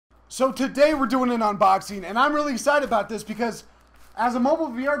So today we're doing an unboxing, and I'm really excited about this because as a mobile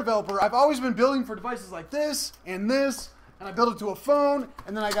VR developer, I've always been building for devices like this, and I build it to a phone,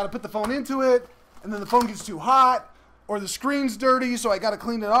 and then I got to put the phone into it, and then the phone gets too hot, or the screen's dirty, so I got to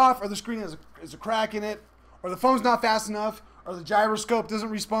clean it off, or the screen has a crack in it, or the phone's not fast enough, or the gyroscope doesn't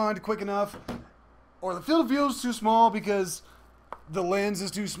respond quick enough, or the field of view is too small because the lens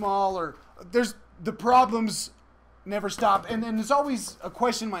is too small, or there's the problems never stop. And there's always a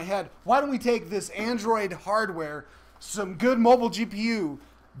question in my head. Why don't we take this Android hardware, some good mobile GPU,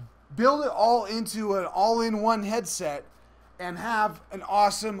 build it all into an all-in-one headset, and have an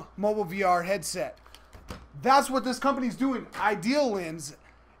awesome mobile VR headset? That's what this company's doing, Idealens,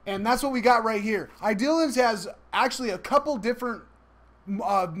 and that's what we got right here. Idealens has actually a couple different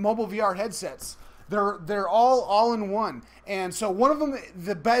mobile VR headsets. They're all in one. And so one of them,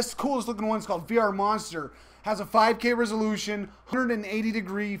 the best, coolest looking one, is called VR Monster. Has a 5K resolution, 180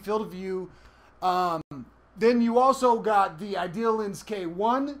 degree field of view. Then you also got the Idealens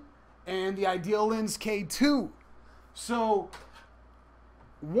K1 and the Idealens K2. So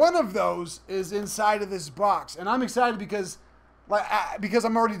one of those is inside of this box, and I'm excited because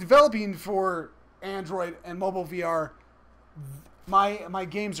I'm already developing for Android and mobile VR. My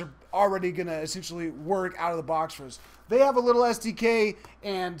games are already gonna essentially work out of the box for us. They have a little SDK,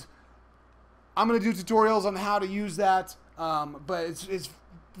 and I'm going to do tutorials on how to use that, but it's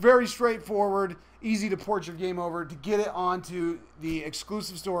very straightforward, easy to port your game over to get it onto the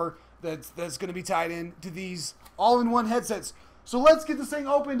exclusive store that's going to be tied in to these all-in-one headsets. So let's get this thing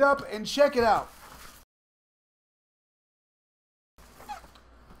opened up and check it out.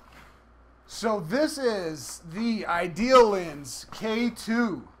 So this is the Idealens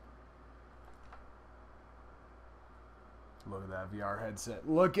K2. Look at that VR headset.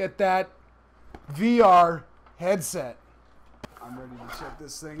 Look at that VR headset. I'm ready to check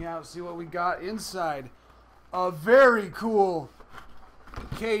this thing out, see what we got inside. A very cool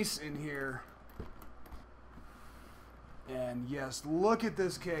case in here. And yes, look at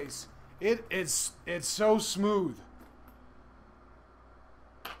this case. It's so smooth.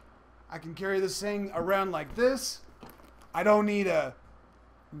 I can carry this thing around like this. I don't need a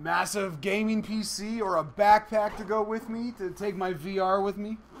massive gaming PC or a backpack to go with me, to take my VR with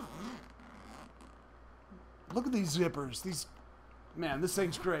me. Look at these zippers. Man, this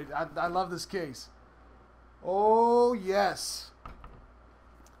thing's great. I love this case. Oh yes,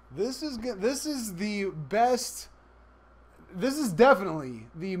 this is good. This is the best. This is definitely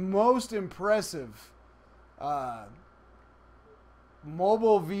the most impressive mobile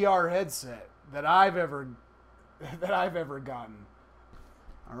VR headset that I've ever gotten.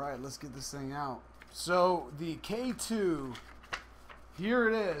 All right, let's get this thing out. So the K2, here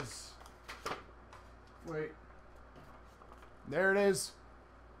it is. Wait. There it is.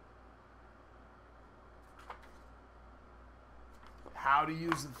 How to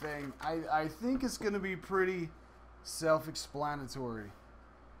use the thing. I think it's going to be pretty self-explanatory.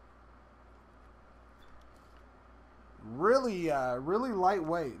 Really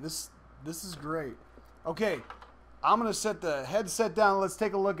lightweight. This is great. Okay, I'm going to set the headset down. Let's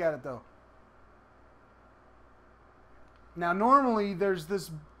take a look at it though. Now normally there's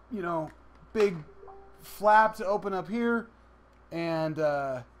this, big flap to open up here, and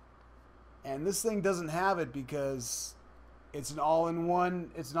this thing doesn't have it because it's an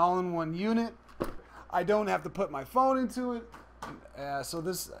all-in-one unit. I don't have to put my phone into it, so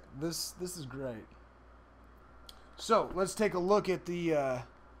this is great. So let's take a look at the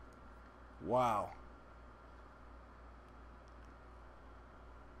wow,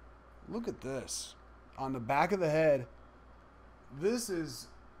 look at this on the back of the head. This is,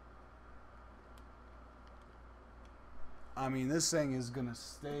 I mean, this thing is going to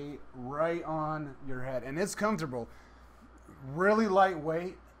stay right on your head. And it's comfortable. Really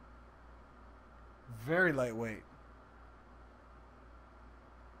lightweight. Very lightweight.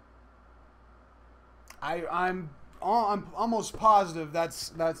 I'm almost positive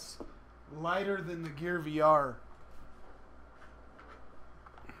that's lighter than the Gear VR.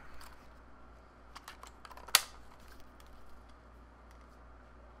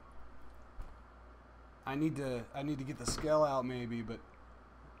 I need to get the scale out maybe,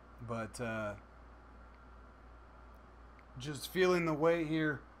 but just feeling the weight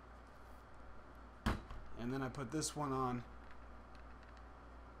here, and then I put this one on.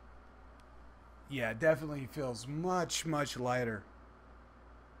 Yeah, it definitely feels much lighter,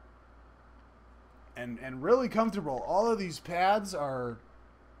 and really comfortable. All these pads are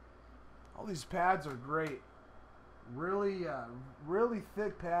great. Really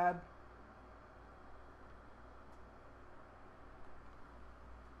thick pad.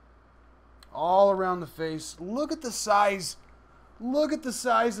 all around the face. Look at the size. Look at the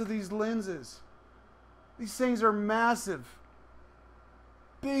size of these lenses. These things are massive.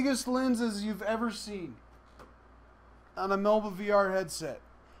 Biggest lenses you've ever seen on a mobile VR headset.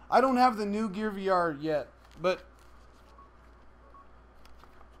 I don't have the new Gear VR yet, but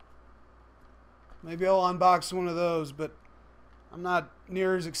maybe I'll unbox one of those, but I'm not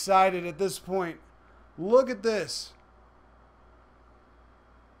near as excited at this point. Look at this.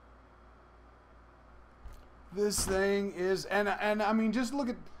 This thing is, and I mean, just look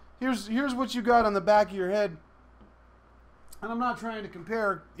at, here's what you got on the back of your head. And I'm not trying to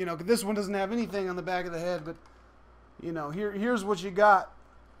compare, you know, 'cause this one doesn't have anything on the back of the head, but, you know, here's what you got.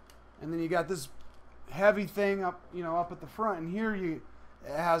 And then you got this heavy thing up, you know, up at the front. And here it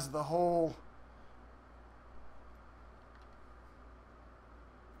has the whole,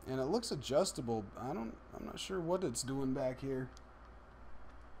 and it looks adjustable. I'm not sure what it's doing back here.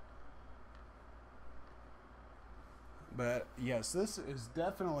 But yes, this is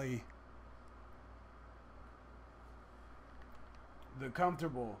definitely the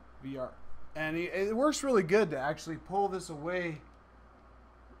comfortable VR. And it works really good to actually pull this away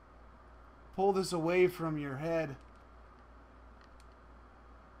from your head.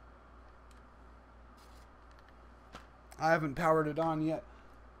 I haven't powered it on yet.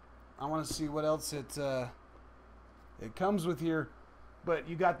 I want to see what else it comes with here. But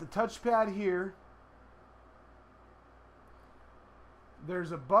you got the touchpad here.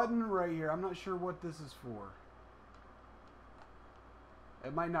 There's a button right here. I'm not sure what this is for.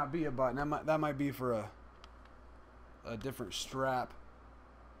 It might not be a button. That might be for a different strap.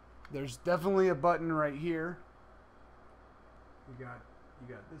 There's definitely a button right here. You got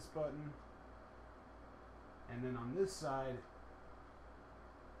this button. And then on this side,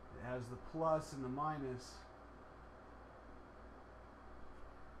 it has the plus and the minus.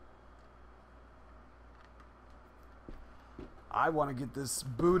 I want to get this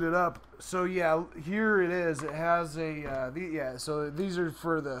booted up. So yeah, here it is. It has a so these are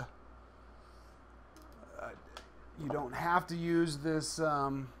for the. You don't have to use this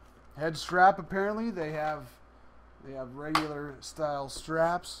head strap. Apparently, they have regular style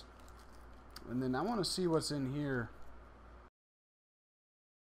straps. And then I want to see what's in here.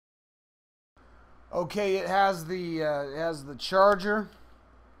 Okay, it has the charger.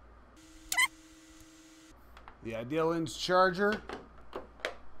 The Idealens charger,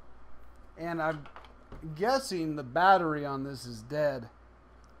 and I'm guessing the battery on this is dead.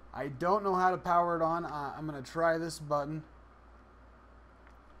 I don't know how to power it on. I'm going to try this button.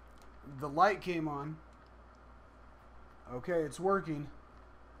 The light came on. Okay, it's working.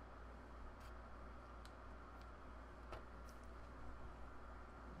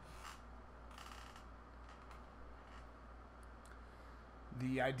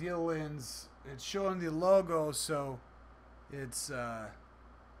 The Idealens, it's showing the logo, so it's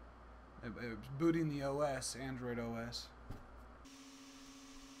booting the OS, Android OS.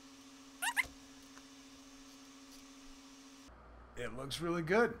 It looks really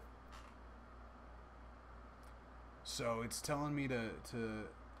good. So it's telling me to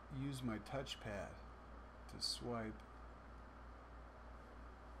use my touchpad to swipe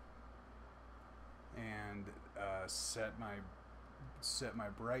and set my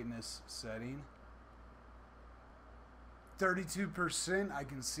brightness setting. 32%. I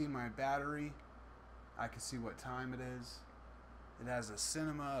can see my battery. I can see what time it is. It has a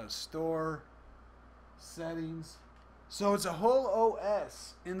cinema, a store, settings. So it's a whole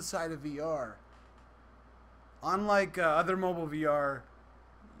OS inside of VR. Unlike other mobile VR,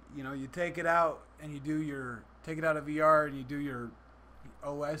 you know, you take it out and you do your of VR and you do your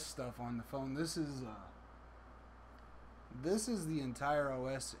OS stuff on the phone. This is the entire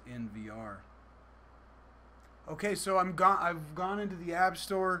OS in VR. Okay, so I've gone into the App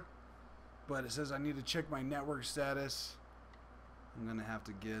Store, but it says I need to check my network status. I'm gonna have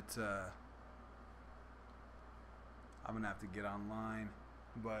to get online,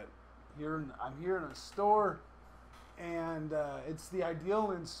 but I'm here in a store, and it's the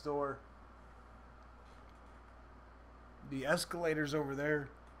Idealens store. The escalator's over there,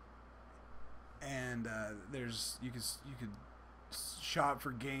 and you could shop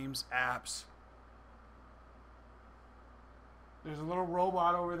for games, apps. There's a little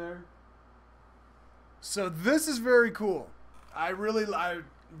robot over there. So this is very cool. I'm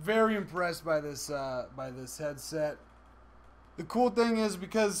very impressed by this headset. The cool thing is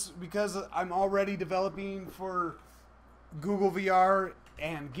because I'm already developing for Google VR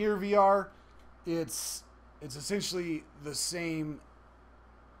and Gear VR, it's essentially the same.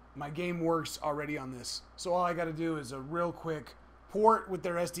 My game works already on this. So all I got to do is a real quick port with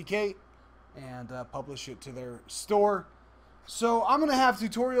their SDK, and publish it to their store. So I'm going to have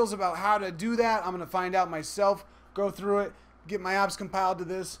tutorials about how to do that. I'm going to find out myself, go through it, get my apps compiled to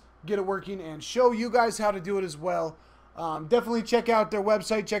this, get it working, and show you guys how to do it as well. Definitely check out their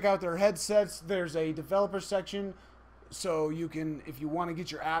website, check out their headsets. There's a developer section, so you can, if you want to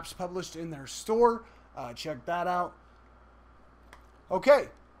get your apps published in their store, check that out. Okay,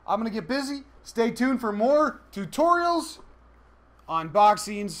 I'm going to get busy. Stay tuned for more tutorials,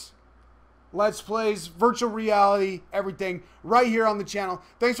 unboxings, Let's Plays, virtual reality, everything right here on the channel.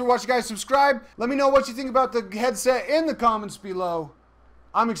 Thanks for watching, guys. Subscribe. Let me know what you think about the headset in the comments below.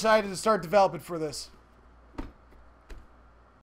 I'm excited to start developing for this.